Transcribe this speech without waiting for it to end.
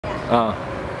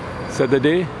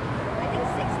Saturday. I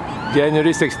think 16.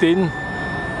 January 16.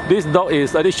 This dog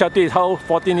is, this Sheltie is how,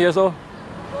 14 years old?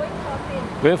 Going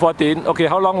 14. Going 14. Okay,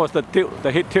 how long was the tilt,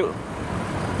 the head tilt?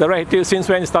 The right head tilt since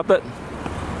when it started?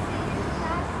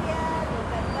 Last year,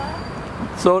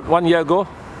 November. So 1 year ago?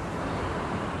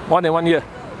 More than 1 year?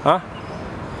 Huh?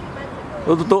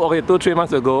 3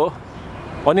 months ago.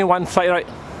 Only one side, right?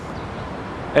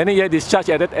 Any year discharge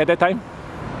at that time? That time,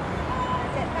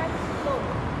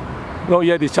 No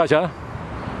year discharge, huh?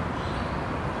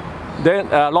 Then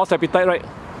lost appetite, right?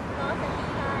 lost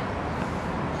appetite,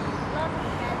 lost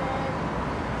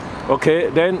balance, Okay,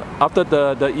 then after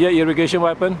the ear irrigation, what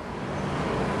happened?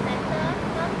 center,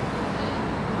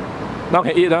 Now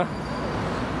can eat, huh?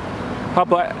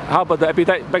 How about the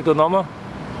appetite? Back to normal? back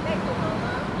to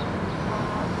normal.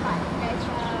 But there's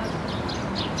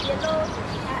yellow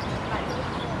discharge,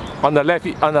 but On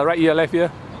the right ear, right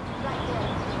here.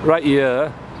 right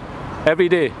ear. Every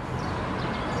day.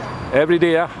 Every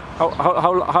day, huh?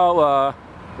 How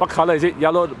what color is it?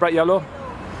 Yellow, bright yellow?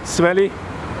 Smelly?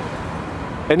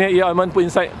 Any ear ointment put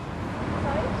inside?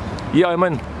 Sorry? Ear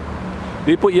ointment?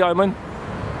 Do you put ear ointment?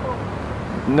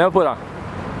 No, Never put, ah? I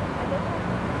don't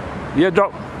have. Ear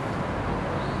drop? Only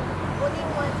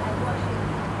once I wash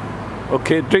it.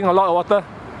 Okay, drink a lot of water?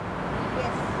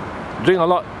 Yes. Drink a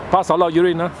lot, pass a lot of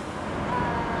urine, huh?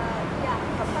 Yeah,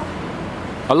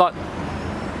 capacity. A lot. No,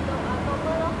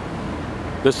 normal lor.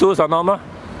 The stools are normal? Normal.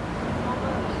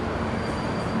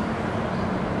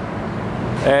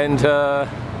 And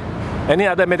any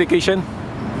other medication?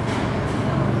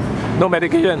 No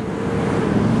medication?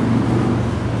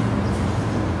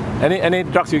 Any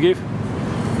drugs you give?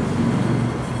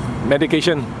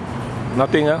 Medication?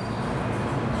 Nothing, huh?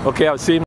 Okay, I'll see.